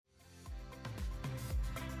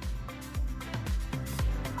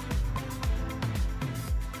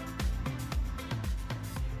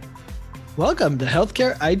Welcome to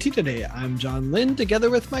Healthcare IT Today. I'm John Lynn, together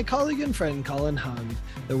with my colleague and friend Colin Hung.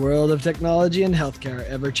 The world of technology and healthcare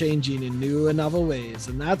ever changing in new and novel ways,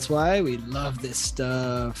 and that's why we love this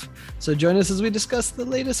stuff. So join us as we discuss the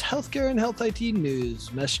latest healthcare and health IT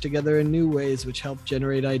news, meshed together in new ways which help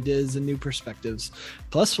generate ideas and new perspectives.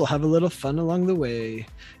 Plus, we'll have a little fun along the way.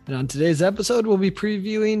 And on today's episode, we'll be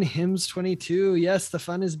previewing HIMSS 22. Yes, the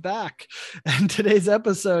fun is back. And today's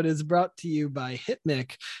episode is brought to you by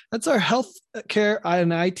HIPMIC. That's our healthcare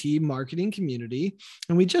and IT marketing community.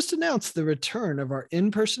 And we just announced the return of our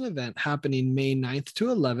in-person event happening May 9th to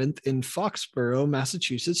 11th in Foxborough,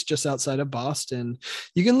 Massachusetts, just outside of Boston.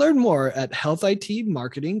 You can learn more at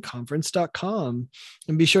healthitmarketingconference.com.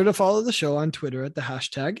 And be sure to follow the show on Twitter at the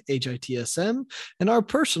hashtag HITSM and our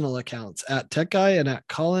personal accounts at TechGuy and at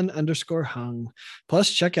Colin_Hung. Plus,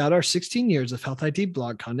 check out our 16 years of health IT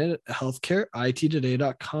blog content at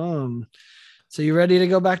healthcareittoday.com. So you ready to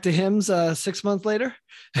go back to HIMSS 6 months later?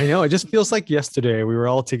 I know, it just feels like yesterday we were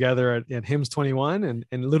all together at HIMSS 21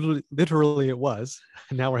 and literally it was.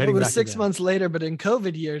 And now we're heading back. It was 6 months later, but in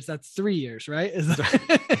COVID years, that's 3 years, right?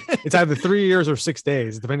 It's either 3 years or 6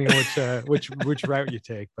 days, depending on which route you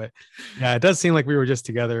take. But yeah, it does seem like we were just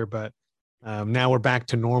together, but now we're back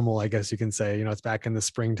to normal, I guess you can say. You know, it's back in the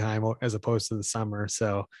springtime as opposed to the summer.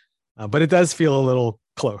 So, but it does feel a little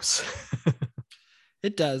close.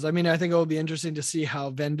 It does. I mean, I think it will be interesting to see how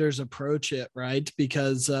vendors approach it, right?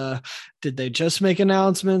 Because did they just make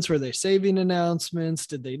announcements? Were they saving announcements?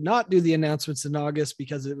 Did they not do the announcements in August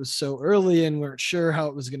because it was so early and weren't sure how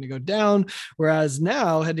it was going to go down? Whereas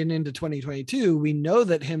now, heading into 2022, we know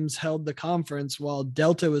that HIMSS held the conference while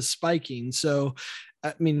Delta was spiking. So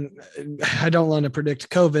I mean, I don't want to predict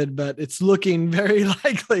COVID, but it's looking very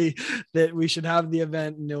likely that we should have the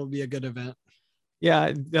event and it will be a good event.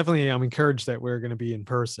 Yeah, definitely. I'm encouraged that we're going to be in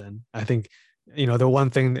person. I think, you know, the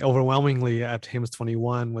one thing overwhelmingly at HIMSS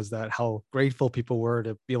 21 was that how grateful people were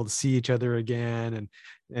to be able to see each other again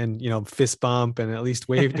and, you know, fist bump and at least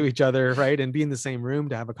wave to each other, right? And be in the same room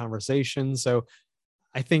to have a conversation. So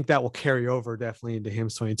I think that will carry over definitely into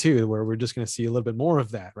HIMSS 22, where we're just going to see a little bit more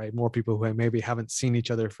of that, right? More people who maybe haven't seen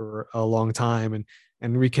each other for a long time and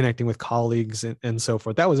reconnecting with colleagues and so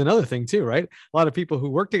forth. That was another thing too, right? A lot of people who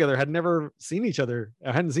work together had never seen each other,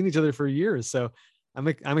 hadn't seen each other for years. So I'm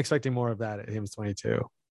expecting more of that at HIMSS 22.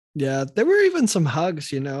 Yeah, there were even some hugs,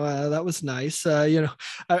 that was nice. I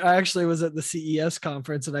actually was at the CES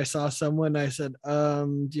conference and I saw someone, I said,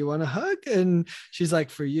 do you want a hug? And she's like,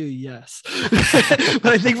 for you, yes. But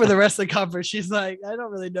I think for the rest of the conference, she's like, I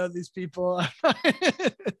don't really know these people.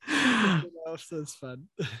 So it's fun.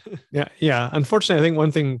 Yeah. Unfortunately, I think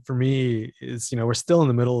one thing for me is, you know, we're still in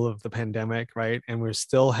the middle of the pandemic, right? And we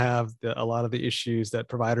still have a lot of the issues that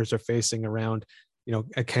providers are facing around, you know,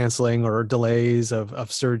 canceling or delays of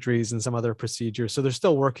surgeries and some other procedures. So they're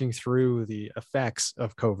still working through the effects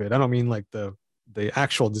of COVID. I don't mean like the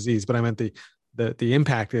actual disease, but I meant the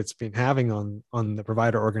impact it's been having on the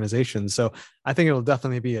provider organizations. So I think it'll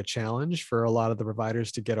definitely be a challenge for a lot of the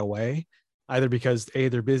providers to get away, either because A,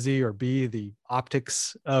 they're busy, or B, the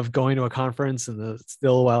optics of going to a conference and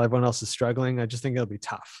still while everyone else is struggling. I just think it'll be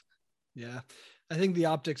tough. Yeah. I think the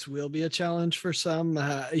optics will be a challenge for some.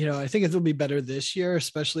 I think it will be better this year,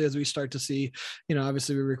 especially as we start to see,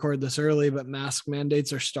 obviously we record this early, but mask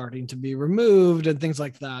mandates are starting to be removed and things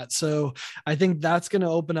like that. So I think that's going to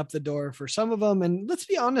open up the door for some of them. And let's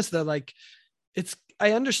be honest though, like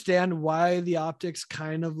I understand why the optics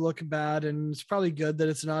kind of look bad, and it's probably good that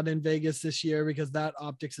it's not in Vegas this year, because that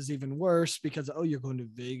optics is even worse because, you're going to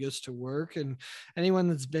Vegas to work. And anyone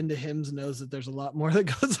that's been to HIMSS knows that there's a lot more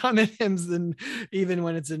that goes on in HIMSS than even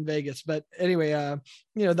when it's in Vegas. But anyway,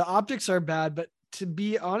 the optics are bad, but to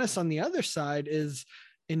be honest, on the other side is,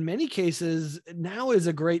 in many cases, now is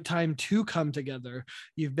a great time to come together.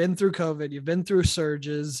 You've been through COVID, you've been through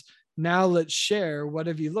surges. Now let's share. What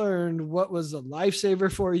have you learned? What was a lifesaver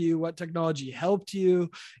for you? What technology helped you?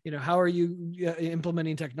 How are you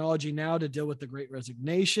implementing technology now to deal with the Great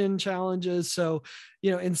Resignation challenges? So,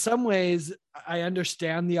 in some ways, I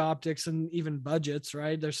understand the optics and even budgets,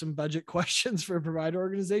 right? There's some budget questions for provider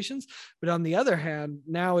organizations, but on the other hand,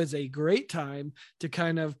 now is a great time to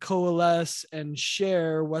kind of coalesce and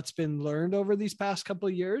share what's been learned over these past couple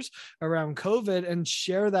of years around COVID and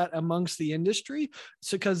share that amongst the industry.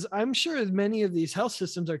 So, because I'm sure many of these health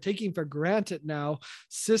systems are taking for granted now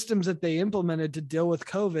systems that they implemented to deal with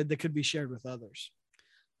COVID that could be shared with others.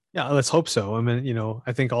 Yeah, let's hope so. I mean,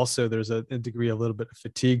 I think also there's a degree, a little bit of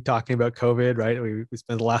fatigue talking about COVID, right? We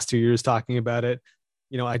spent the last 2 years talking about it.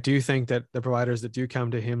 I do think that the providers that do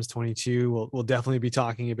come to HIMSS 22 will definitely be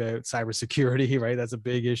talking about cybersecurity, right? That's a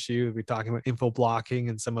big issue. We'll be talking about info blocking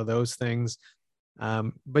and some of those things.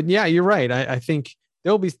 But yeah, you're right. I think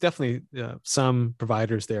there'll be definitely some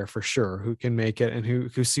providers there for sure who can make it and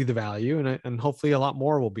who see the value, and hopefully a lot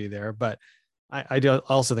more will be there. But I do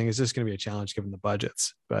also think it's just going to be a challenge given the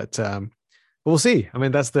budgets. But we'll see. I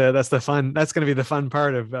mean, that's the fun. That's going to be the fun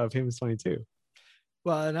part of HIMSS 22.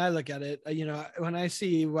 Well, and I look at it, when I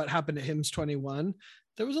see what happened at HIMSS 21,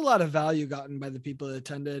 there was a lot of value gotten by the people that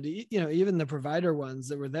attended. Even the provider ones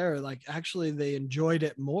that were there, like actually they enjoyed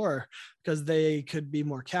it more because they could be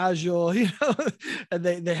more casual, and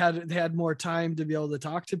they had more time to be able to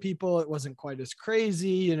talk to people. It wasn't quite as crazy,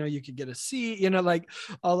 you could get a seat, like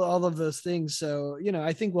all of those things. So,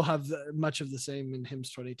 I think we'll have much of the same in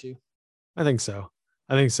HIMSS 22. I think so.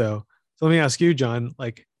 So let me ask you, John,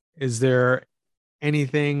 like, is there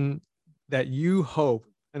anything that you hope,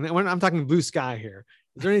 and when I'm talking blue sky here,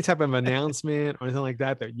 is there any type of announcement or anything like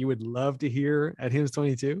that you would love to hear at HIMSS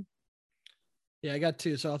 22? Yeah, I got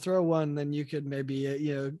two. So I'll throw one, then you could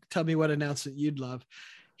maybe, tell me what announcement you'd love.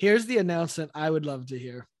 Here's the announcement I would love to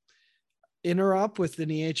hear. Interop with an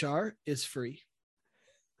EHR is free.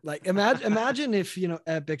 Like imagine if,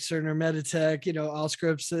 Epic, Cerner, Meditech,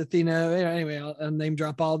 Allscripts, Athena, anyway, I'll name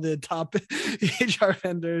drop all the top EHR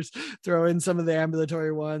vendors, throw in some of the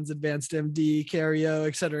ambulatory ones, Advanced MD, Cario,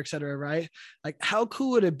 et cetera, right? Like how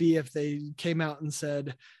cool would it be if they came out and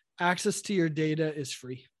said, access to your data is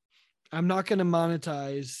free. I'm not going to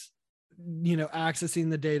monetize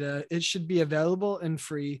accessing the data. It should be available and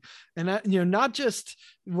free. And not just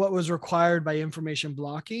what was required by information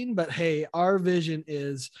blocking, but hey, our vision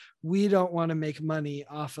is we don't want to make money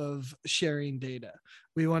off of sharing data.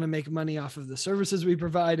 We want to make money off of the services we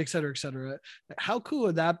provide, et cetera, et cetera. How cool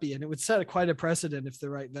would that be? And it would set quite a precedent if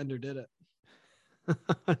the right vendor did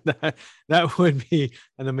it. that would be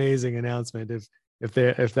an amazing announcement if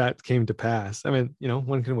that came to pass. I mean,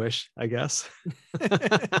 one can wish, I guess.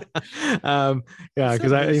 Yeah,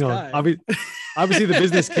 because obviously the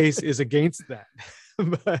business case is against that.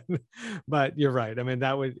 but you're right. I mean,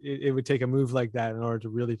 it would take a move like that in order to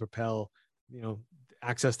really propel,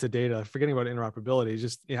 access to data. Forgetting about interoperability,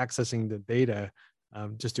 just accessing the data.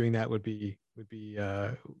 Just doing that would be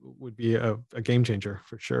a game changer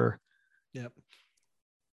for sure. Yep.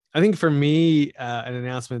 I think for me, an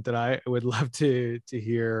announcement that I would love to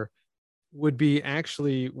hear would be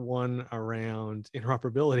actually one around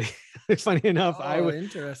interoperability. Funny enough,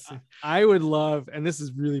 interesting. I would love, and this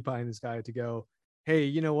is really pie in the sky, to go, hey,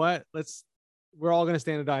 you know what? We're all going to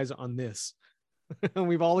standardize on this. And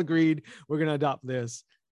we've all agreed we're going to adopt this.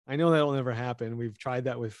 I know that'll never happen. We've tried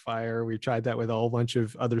that with FHIR. We've tried that with a whole bunch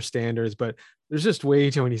of other standards, but there's just way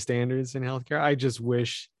too many standards in healthcare. I just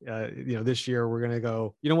wish, this year we're going to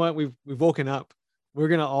go, you know what? We've woken up. We're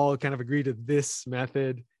going to all kind of agree to this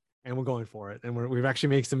method and we're going for it. And we've actually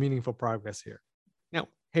made some meaningful progress here. Now,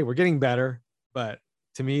 hey, we're getting better, but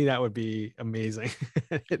to me, that would be amazing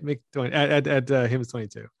at HIMSS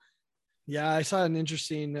 22. Yeah, I saw an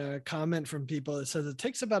interesting comment from people that says it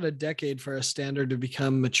takes about a decade for a standard to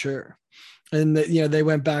become mature. And they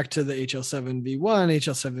went back to the HL7V1,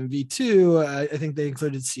 HL7V2. I think they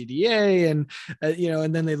included CDA, and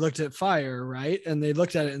and then they looked at FHIR, right? And they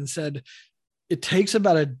looked at it and said, it takes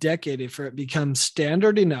about a decade for it becomes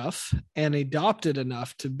standard enough and adopted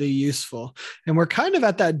enough to be useful. And we're kind of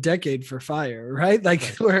at that decade for FHIR, right?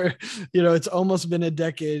 Like where, it's almost been a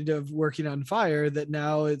decade of working on FHIR that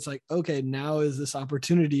now it's like, okay, now is this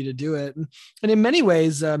opportunity to do it. And in many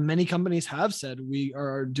ways, many companies have said we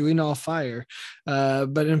are doing all FHIR.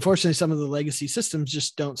 But unfortunately, some of the legacy systems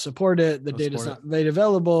just don't support it. The data's not made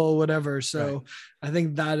available, whatever. So I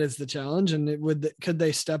think that is the challenge. And could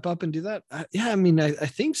they step up and do that? Yeah, I mean, I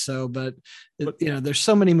think so, but there's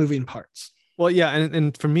so many moving parts. Well, yeah.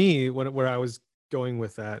 And for me, where I was going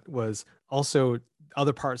with that was also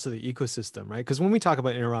other parts of the ecosystem, right? Because when we talk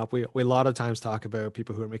about interop, we a lot of times talk about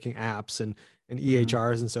people who are making apps and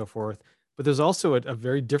EHRs and so forth. But there's also a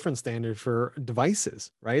very different standard for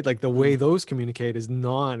devices, right? Like the way those communicate is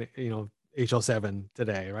non, HL7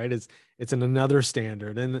 today, right? It's in another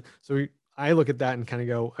standard. And so I look at that and kind of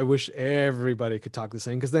go, I wish everybody could talk the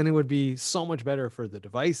same, because then it would be so much better for the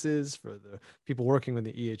devices, for the people working with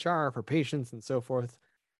the EHR, for patients and so forth.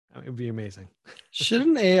 It would be amazing.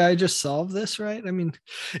 Shouldn't AI just solve this, right? I mean,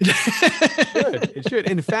 it should.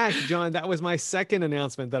 In fact, John, that was my second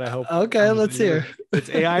announcement that I hope. Okay, let's hear. It's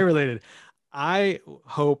AI related. I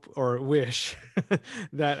hope or wish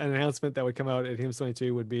that an announcement that would come out at HIMSS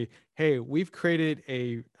 22 would be, hey, we've created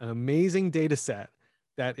an amazing data set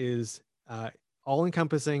that is all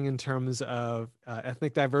encompassing in terms of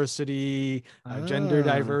ethnic diversity, gender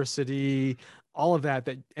Ah, diversity, all of that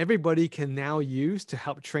everybody can now use to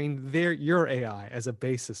help train your AI as a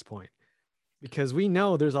basis point. Because we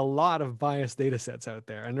know there's a lot of biased data sets out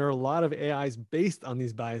there, and there are a lot of AIs based on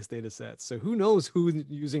these biased data sets. So who knows who's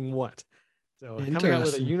using what? So coming out with a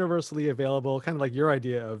interesting. universally available, kind of like your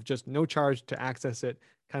idea of just no charge to access it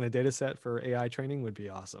kind of data set for AI training would be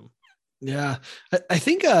awesome. Yeah, I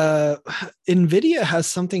think NVIDIA has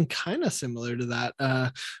something kind of similar to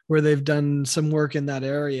that, where they've done some work in that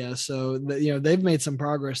area. So they've made some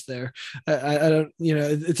progress there. I don't,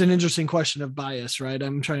 it's an interesting question of bias, right?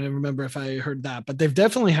 I'm trying to remember if I heard that, but they've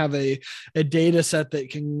definitely have a data set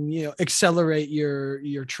that can accelerate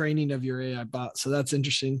your training of your AI bot. So that's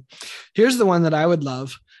interesting. Here's the one that I would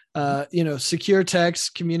love. Secure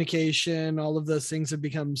text, communication, all of those things have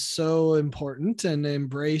become so important and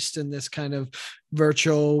embraced in this kind of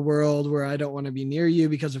virtual world where I don't want to be near you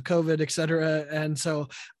because of COVID, et cetera. And so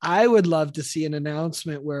I would love to see an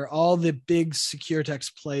announcement where all the big secure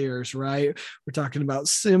text players, right? We're talking about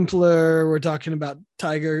Simpler, we're talking about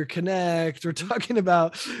Tiger Connect, we're talking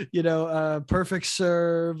about, Perfect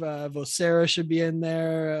Serve, Vocera should be in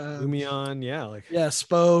there. Lumion, yeah, Yeah,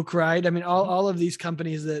 Spoke, right? I mean, all, Mhm. all of these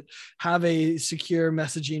companies that have a secure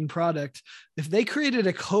messaging product, if they created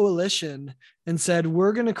a coalition and said,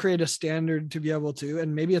 we're going to create a standard to be able to,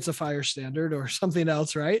 and maybe it's a fire standard or something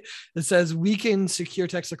else, right? That says we can secure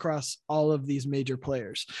text across all of these major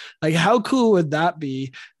players. Like, how cool would that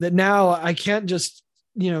be, that now I can't just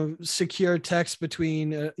secure text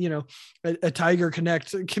between a Tiger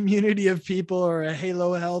Connect community of people or a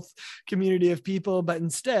Halo Health community of people, but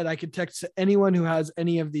instead I could text anyone who has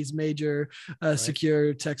any of these major Right.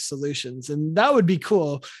 secure text solutions, and that would be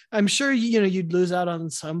cool. I'm sure you'd lose out on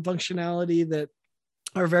some functionality that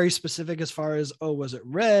are very specific as far as, oh, was it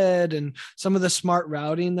red, and some of the smart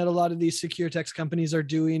routing that a lot of these secure text companies are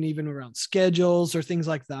doing, even around schedules or things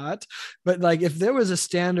like that. But like, if there was a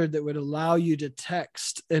standard that would allow you to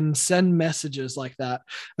text and send messages like that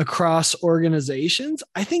across organizations,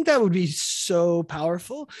 I think that would be so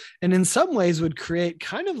powerful, and in some ways would create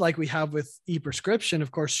kind of like we have with e-prescription.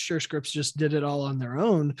 Of course, SureScripts just did it all on their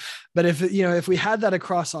own, but if we had that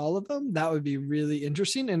across all of them, that would be really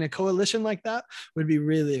interesting, and a coalition like that would be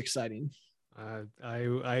really exciting. I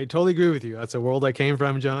totally agree with you. That's a world I came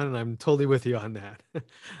from, John, and I'm totally with you on that.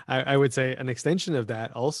 I would say an extension of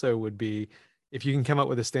that also would be if you can come up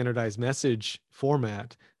with a standardized message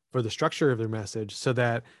format for the structure of their message so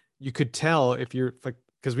that you could tell if you're like,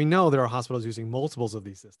 because we know there are hospitals using multiples of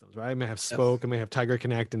these systems, right? I may have Yep. Spoke, I may have Tiger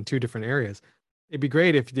Connect in two different areas. It'd be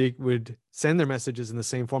great if they would send their messages in the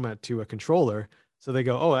same format to a controller. So they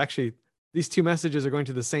go, oh, actually, these two messages are going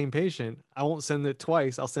to the same patient. I won't send it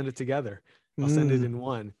twice. I'll send it together. I'll send it Mm. in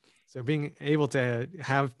one. So being able to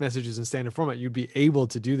have messages in standard format, you'd be able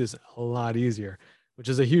to do this a lot easier, which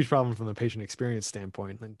is a huge problem from the patient experience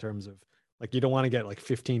standpoint in terms of like you don't want to get like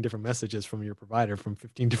 15 different messages from your provider from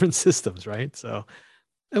 15 different systems, right? So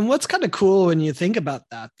And what's kind of cool when you think about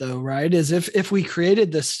that, though, right, is if we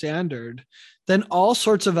created this standard, then all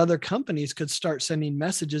sorts of other companies could start sending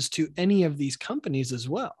messages to any of these companies as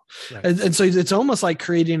well. right. And so it's almost like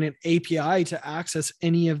creating an API to access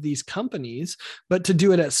any of these companies, but to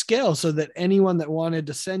do it at scale so that anyone that wanted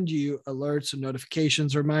to send you alerts and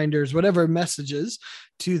notifications, reminders, whatever messages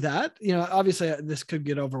to that, obviously this could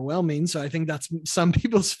get overwhelming. So I think that's some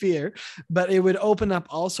people's fear, but it would open up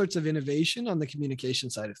all sorts of innovation on the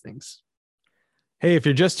communication side of things. Hey, if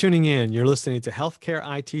you're just tuning in, you're listening to Healthcare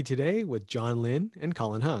IT Today with John Lynn and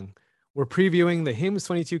Colin Hung. We're previewing the HIMSS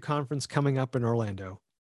 22 conference coming up in Orlando.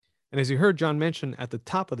 And as you heard John mention at the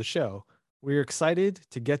top of the show, we're excited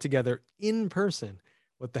to get together in person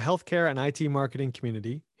with the healthcare and IT marketing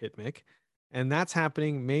community, HITMIC, and that's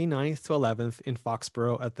happening May 9th to 11th in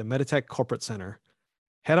Foxborough at the Meditech Corporate Center.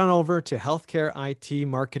 Head on over to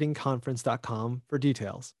healthcareitmarketingconference.com for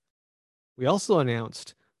details. We also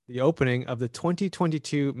announced the opening of the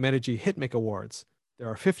 2022 Medigy HITMIC Awards. There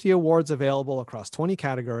are 50 awards available across 20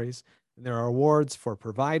 categories, and there are awards for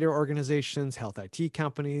provider organizations, health IT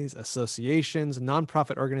companies, associations,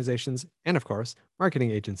 nonprofit organizations, and of course,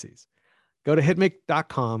 marketing agencies. Go to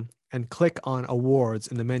hitmic.com and click on awards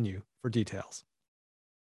in the menu for details.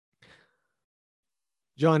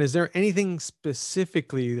 John, is there anything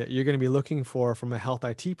specifically that you're going to be looking for from a health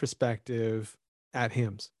IT perspective at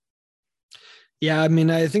HIMSS? Yeah, I mean,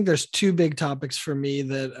 I think there's two big topics for me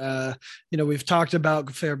that we've talked about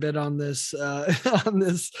a fair bit on this on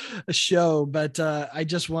this show, but I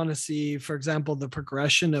just want to see, for example, the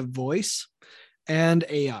progression of voice and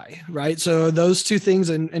AI, right? So those two things,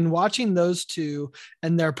 and watching those two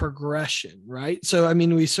and their progression, right? So, I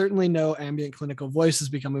mean, we certainly know ambient clinical voice is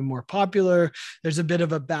becoming more popular. There's a bit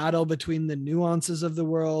of a battle between the nuances of the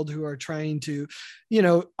world who are trying to,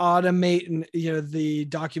 automate and, the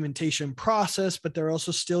documentation process, but they're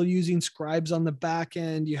also still using scribes on the back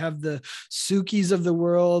end. You have the Sukis of the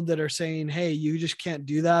world that are saying, hey, you just can't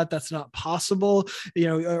do that. That's not possible,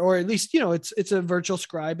 or at least, it's a virtual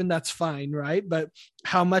scribe and that's fine, right? But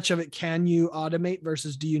how much of it can you automate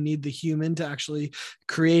versus do you need the human to actually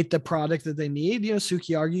create the product that they need?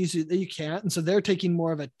 Suki argues that you can't. And so they're taking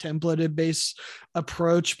more of a templated based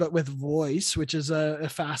approach, but with voice, which is a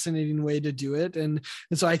fascinating way to do it. And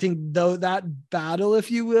so I think though that battle, if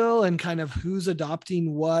you will, and kind of who's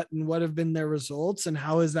adopting what and what have been their results and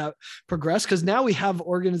how has that progressed? Because now we have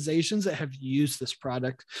organizations that have used this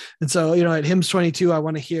product. And so, at HIMSS 22, I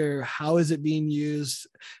want to hear how is it being used?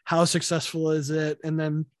 How successful is it? And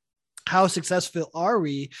then how successful are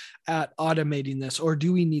we at automating this, or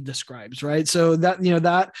do we need the scribes, right? So that,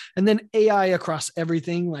 that, and then AI across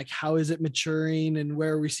everything, like how is it maturing and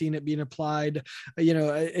where are we seeing it being applied?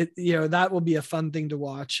 That will be a fun thing to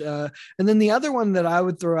watch. And then the other one that I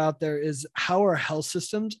would throw out there is how are health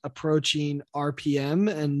systems approaching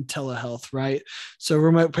RPM and telehealth, right? So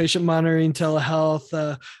remote patient monitoring,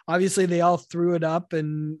 telehealth, obviously they all threw it up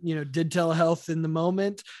and, did telehealth in the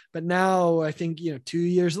moment, but now I think, 2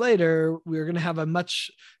 years later, we're going to have a much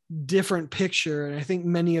different picture. And I think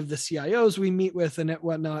many of the CIOs we meet with and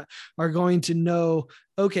whatnot are going to know,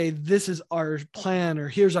 okay, this is our plan, or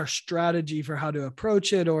here's our strategy for how to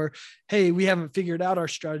approach it, or, hey, we haven't figured out our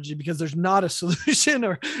strategy because there's not a solution,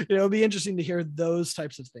 or, it'll be interesting to hear those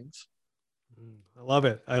types of things. I love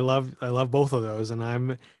it. I love both of those. And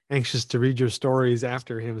I'm anxious to read your stories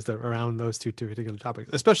after HIMSS around those two particular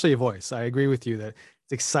topics, especially voice. I agree with you that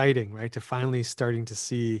it's exciting, right? To finally starting to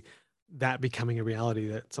see that becoming a reality,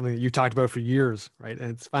 that something that you talked about for years, right?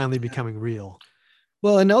 And it's finally becoming real.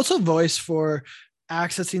 Well, and also voice for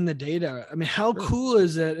accessing the data. I mean, how cool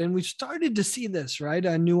is it? And we've started to see this, right?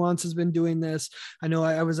 Nuance has been doing this. I know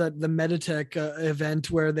I was at the Meditech event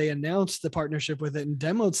where they announced the partnership with it and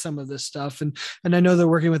demoed some of this stuff. And I know they're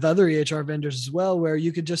working with other EHR vendors as well, where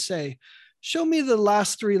you could just say, show me the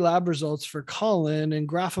last 3 lab results for Colin and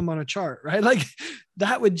graph them on a chart, right? Like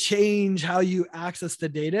that would change how you access the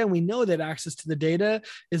data. And we know that access to the data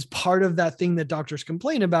is part of that thing that doctors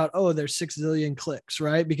complain about. Oh, there's 6 zillion clicks,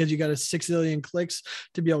 right? Because you got a 6 zillion clicks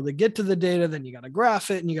to be able to get to the data. Then you got to graph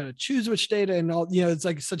it and you got to choose which data and all, it's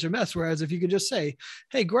like such a mess. Whereas if you could just say,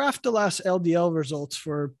 hey, graph the last LDL results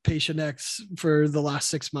for patient X for the last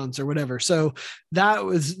 6 months or whatever. So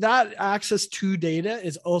that access to data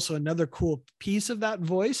is also another cool piece of that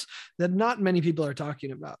voice that not many people are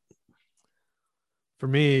talking about. For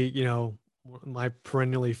me, my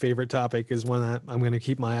perennially favorite topic is one that I'm going to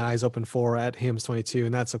keep my eyes open for at HIMSS 22.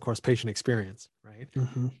 And that's of course, patient experience, right?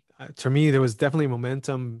 Mm-hmm. To me, there was definitely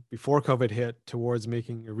momentum before COVID hit towards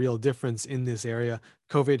making a real difference in this area.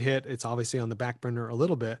 COVID hit, it's obviously on the back burner a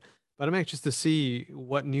little bit, but I'm anxious to see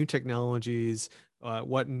what new technologies,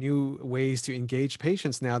 what new ways to engage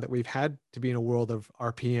patients now that we've had to be in a world of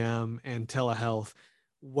RPM and telehealth,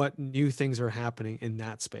 what new things are happening in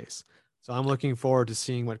that space. So I'm looking forward to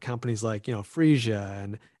seeing what companies like, Phreesia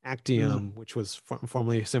and Actium, which was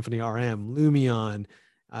formerly Symphony RM, Lumion,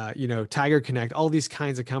 Tiger Connect, all these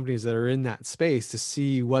kinds of companies that are in that space to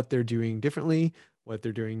see what they're doing differently, what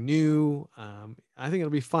they're doing new. I think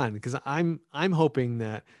it'll be fun because I'm hoping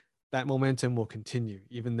that momentum will continue,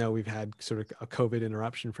 even though we've had sort of a COVID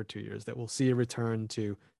interruption for 2 years, that we'll see a return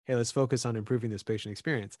to, hey, let's focus on improving this patient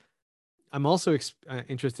experience. I'm also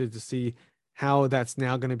interested to see how that's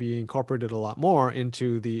now going to be incorporated a lot more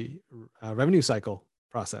into the revenue cycle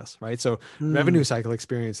process, right? So revenue cycle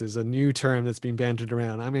experience is a new term that's being bandied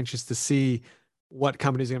around. I'm anxious to see what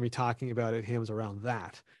companies are going to be talking about at HIMSS around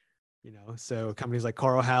that. So companies like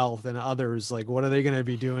Coro Health and others, like what are they going to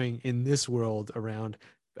be doing in this world around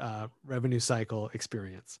revenue cycle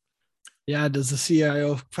experience? Yeah. Does the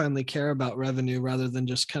CIO finally care about revenue rather than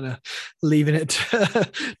just kind of leaving it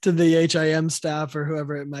to the HIM staff or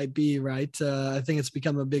whoever it might be, right? I think it's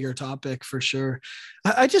become a bigger topic for sure.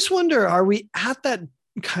 I just wonder, are we at that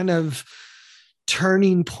kind of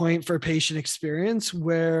turning point for patient experience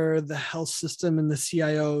where the health system and the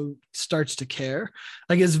CIO starts to care?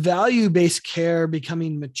 Like, is value-based care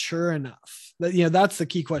becoming mature enough? That's the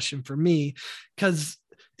key question for me, because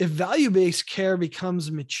if value-based care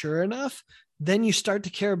becomes mature enough, then you start to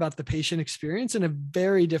care about the patient experience in a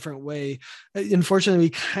very different way. Unfortunately, we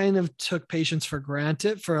kind of took patients for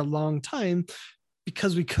granted for a long time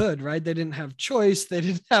because we could, right? They didn't have choice. They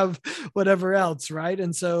didn't have whatever else, right?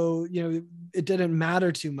 And so, it didn't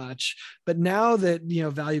matter too much. But now that,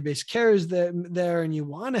 value-based care is there and you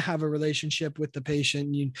want to have a relationship with the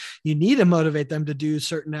patient, you need to motivate them to do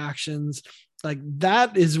certain actions. Like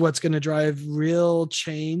that is what's going to drive real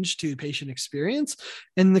change to patient experience.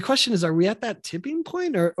 And the question is, are we at that tipping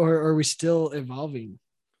point or are we still evolving?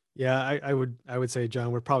 Yeah, I would say,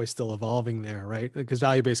 John, we're probably still evolving there, right? Because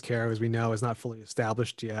value-based care, as we know, is not fully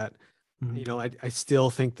established yet. Mhm. I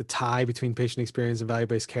still think the tie between patient experience and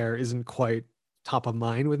value-based care isn't quite top of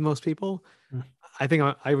mind with most people. Mhm. I think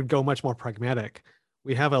I would go much more pragmatic.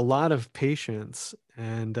 We have a lot of patients,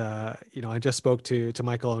 and I just spoke to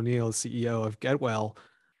Michael O'Neill, CEO of GetWell.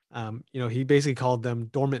 He basically called them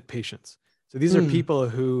dormant patients. So these are Mm. people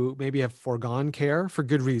who maybe have foregone care for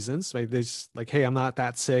good reasons. Maybe they just like, hey, I'm not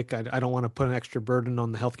that sick. I don't want to put an extra burden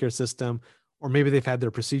on the healthcare system. Or maybe they've had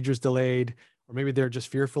their procedures delayed, or maybe they're just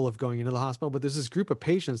fearful of going into the hospital. But there's this group of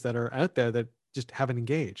patients that are out there that just haven't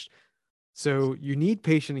engaged. So you need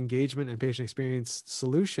patient engagement and patient experience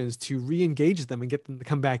solutions to re-engage them and get them to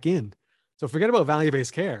come back in. So forget about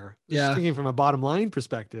value-based care. Just Yeah. thinking from a bottom line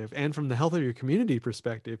perspective and from the health of your community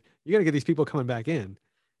perspective, you got to get these people coming back in.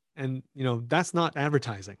 And that's not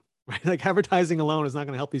advertising, right? Like advertising alone is not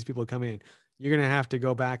going to help these people come in. You're going to have to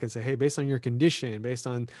go back and say, hey, based on your condition, based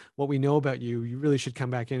on what we know about you, you really should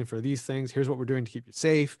come back in for these things. Here's what we're doing to keep you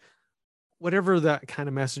safe. Whatever that kind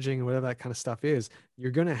of messaging and whatever that kind of stuff is,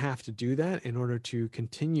 you're going to have to do that in order to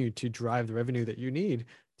continue to drive the revenue that you need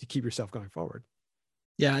to keep yourself going forward.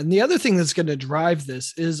 Yeah. And the other thing that's going to drive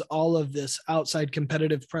this is all of this outside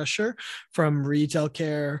competitive pressure from retail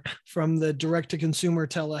care, from the direct to consumer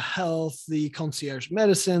telehealth, the concierge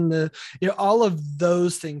medicine, all of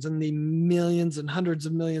those things and the millions and hundreds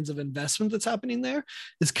of millions of investment that's happening there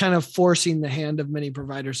is kind of forcing the hand of many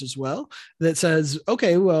providers as well. That says,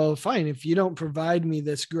 okay, well, fine. If you don't provide me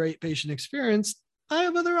this great patient experience, I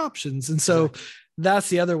have other options. And so Exactly. that's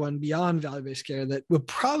the other one beyond value-based care that we'll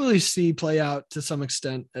probably see play out to some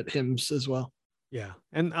extent at HIMSS as well. Yeah.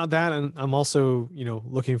 And and I'm also,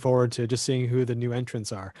 looking forward to just seeing who the new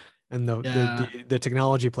entrants are and Yeah. the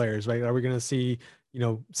technology players, right? Are we going to see,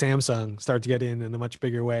 Samsung start to get in a much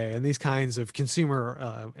bigger way, and these kinds of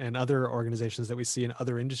consumer and other organizations that we see in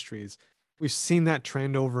other industries? We've seen that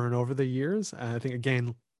trend over and over the years. I think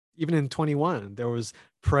again, even in 21, there was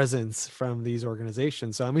presence from these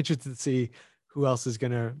organizations. So I'm interested to see who else is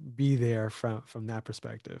going to be there from that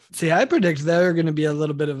perspective. See, I predict they're going to be a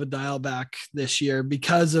little bit of a dial back this year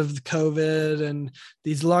because of COVID, and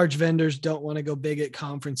these large vendors don't want to go big at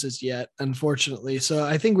conferences yet, unfortunately. So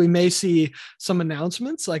I think we may see some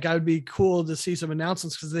announcements. Like I would be cool to see some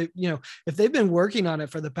announcements because if they've been working on it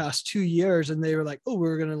for the past 2 years and they were like, oh,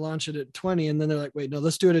 we're going to launch it at 20. And then they're like, wait, no,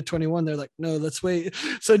 let's do it at 21. They're like, no, let's wait.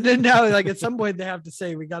 So then now like at some point they have to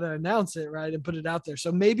say, we got to announce it, right? And put it out there.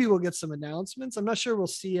 So maybe we'll get some announcements. I'm not sure we'll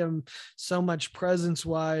see them so much presence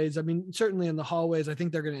wise. I mean, certainly in the hallways, I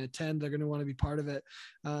think they're going to attend. They're going to want to be part of it.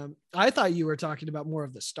 I thought you were talking about more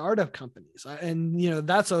of the startup companies, and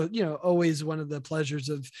that's always one of the pleasures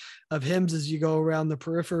of HIMSS is you go around the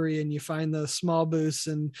periphery and you find those small booths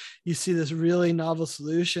and you see this really novel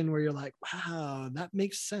solution where you're like, wow, that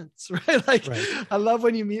makes sense, right? Like, Right. I love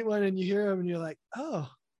when you meet one and you hear them and you're like, oh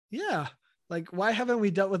yeah. Like, why haven't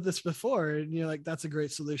we dealt with this before? And you're like, that's a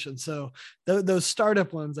great solution. So those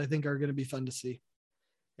startup ones, I think, are going to be fun to see.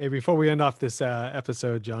 Hey, before we end off this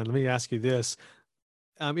episode, John, let me ask you this.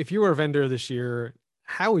 If you were a vendor this year,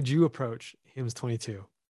 how would you approach HIMSS 22,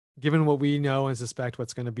 given what we know and suspect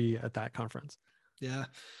what's going to be at that conference? Yeah.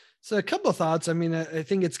 So a couple of thoughts. I mean, I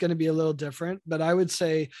think it's going to be a little different, but I would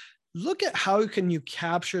say look at how can you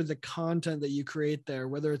capture the content that you create there,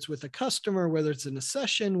 whether it's with a customer, whether it's in a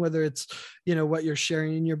session, whether it's what you're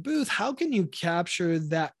sharing in your booth. How can you capture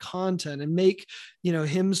that content and make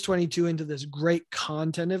HIMSS 22 into this great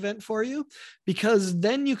content event for you? Because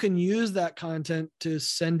then you can use that content to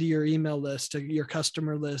send to your email list, to your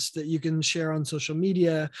customer list, that you can share on social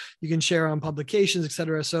media, you can share on publications,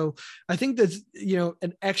 etc. So I think that's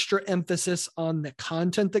an extra emphasis on the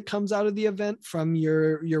content that comes out of the event from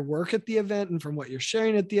your work at the event and from what you're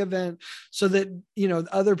sharing at the event, so that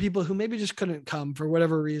other people who maybe just couldn't come for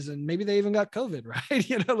whatever reason, maybe they even got COVID,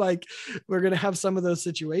 right? Like we're going to have some of those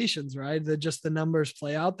situations, right? That just the numbers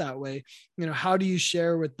play out that way. How do you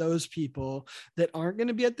share with those people that aren't going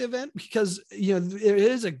to be at the event? Because there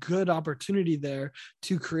is a good opportunity there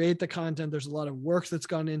to create the content. There's a lot of work that's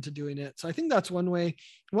gone into doing it. So I think that's one way.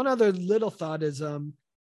 One other little thought is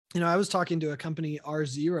I was talking to a company,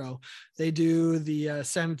 R0. They do the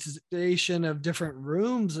sanitization of different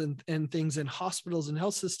rooms and things in hospitals and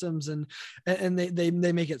health systems, and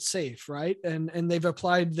they make it safe, right? And they've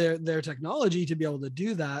applied their technology to be able to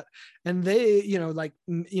do that. And they,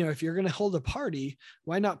 if you're going to hold a party,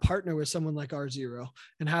 why not partner with someone like R0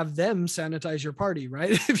 and have them sanitize your party,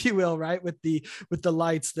 right? If you will, right? With the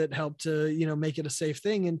lights that help to, make it a safe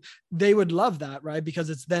thing. And they would love that, right? Because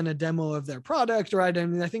it's then a demo of their product, right? I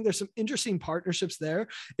mean, I think there's some interesting partnerships there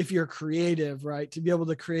if you're creative, right? To be able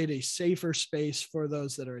to create a safer space for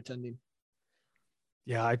those that are attending.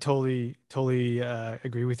 Yeah, I totally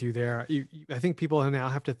agree with you there. I think people now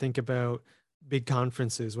have to think about big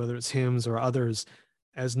conferences, whether it's HIMSS or others,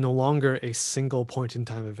 as no longer a single point in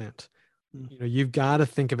time event. You've got to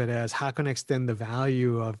think of it as, how can I extend the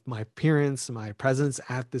value of my appearance, my presence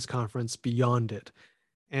at this conference beyond it?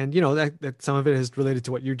 And, that some of it is related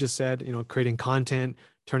to what you just said, creating content,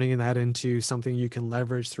 turning that into something you can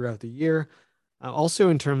leverage throughout the year. Also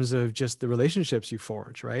in terms of just the relationships you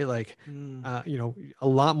forge, right? Like, a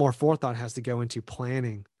lot more forethought has to go into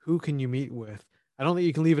planning. Who can you meet with? I don't think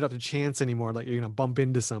you can leave it up to chance anymore. Like, you're going to bump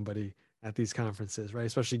into somebody at these conferences, right?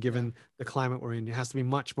 Especially given the climate we're in, it has to be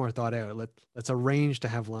much more thought out. Let's arrange to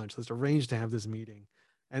have lunch. Let's arrange to have this meeting.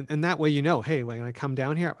 And that way, hey, when I come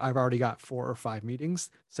down here, I've already got 4 or 5 meetings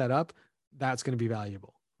set up. That's going to be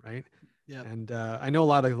valuable, right? Yeah. And I know a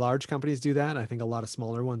lot of large companies do that. I think a lot of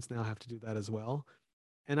smaller ones now have to do that as well.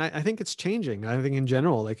 And I think it's changing. I think in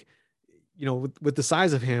general, like, with the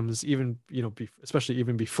size of HIMSS, even, especially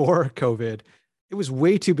even before COVID, it was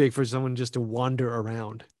way too big for someone just to wander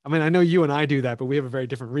around. I mean, I know you and I do that, but we have a very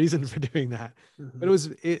different reason for doing that. Mm-hmm.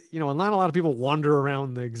 But not a lot of people wander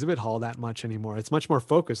around the exhibit hall that much anymore. It's much more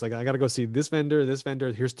focused. Like, I got to go see this vendor.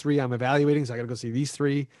 Here's 3 I'm evaluating. So I got to go see these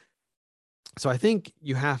 3. So I think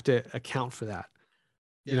you have to account for that,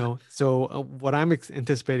 So what I'm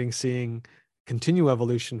anticipating seeing continue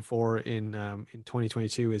evolution for in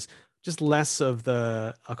 2022 is just less of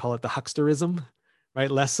the, I'll call it the hucksterism,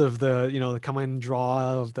 right? Less of the, the come and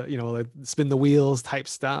draw of the, like spin the wheels type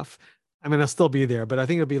stuff. I mean, I'll still be there, but I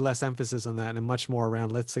think it'll be less emphasis on that and much more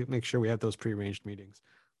around, let's make sure we have those prearranged meetings.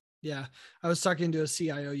 Yeah. I was talking to a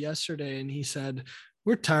CIO yesterday and he said,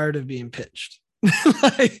 we're tired of being pitched.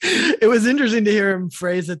 Like, it was interesting to hear him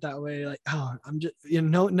phrase it that way. Like, oh, I'm just,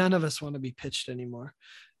 none of us want to be pitched anymore,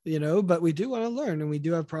 but we do want to learn and we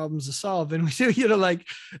do have problems to solve. And we do,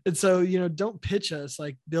 and so, don't pitch us,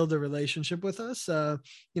 like, build a relationship with us.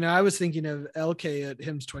 I was thinking of LK at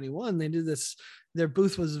HIMSS 21. They did this, their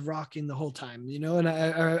booth was rocking the whole time, and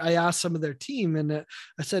I asked some of their team and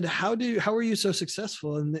I said, how are you so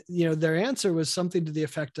successful? And, their answer was something to the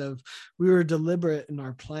effect of, we were deliberate in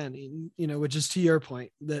our planning, which is to your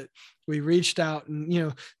point, that we reached out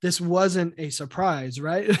and, this wasn't a surprise,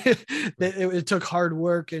 right? it took hard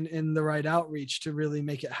work and the right outreach to really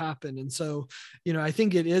make it happen. And so, I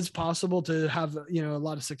think it is possible to have, a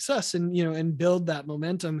lot of success and, and build that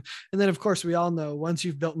momentum. And then, of course, we all know once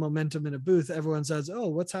you've built momentum in a booth, everyone says, oh,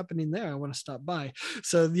 what's happening there? I want to stop by.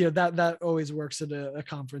 So, that always works at a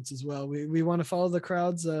conference as well. We want to follow the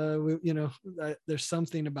crowds. There's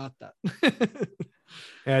something about that.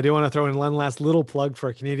 Yeah, I do want to throw in one last little plug for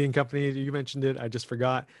a Canadian company. You mentioned it. I just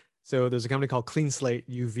forgot. So there's a company called Clean Slate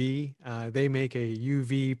UV. They make a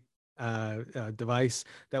UV device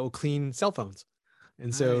that will clean cell phones.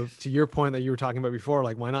 And so to your point that you were talking about before,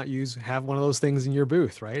 like, why not have one of those things in your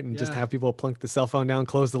booth, right? And just have people plunk the cell phone down,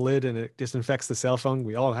 close the lid, and it disinfects the cell phone.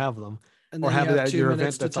 We all have them. And or have it at your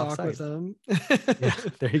event that's offsite. With them. Yeah,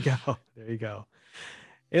 there you go. There you go.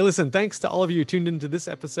 Hey, listen, thanks to all of you who tuned into this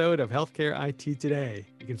episode of Healthcare IT Today.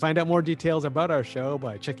 You can find out more details about our show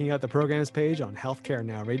by checking out the programs page on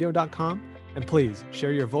healthcarenowradio.com. And please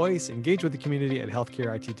share your voice, engage with the community at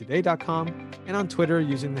healthcareittoday.com and on Twitter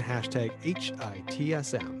using the hashtag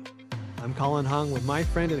HITSM. I'm Colin Hung with my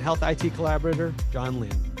friend and Health IT collaborator, John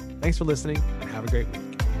Lynn. Thanks for listening and have a great week.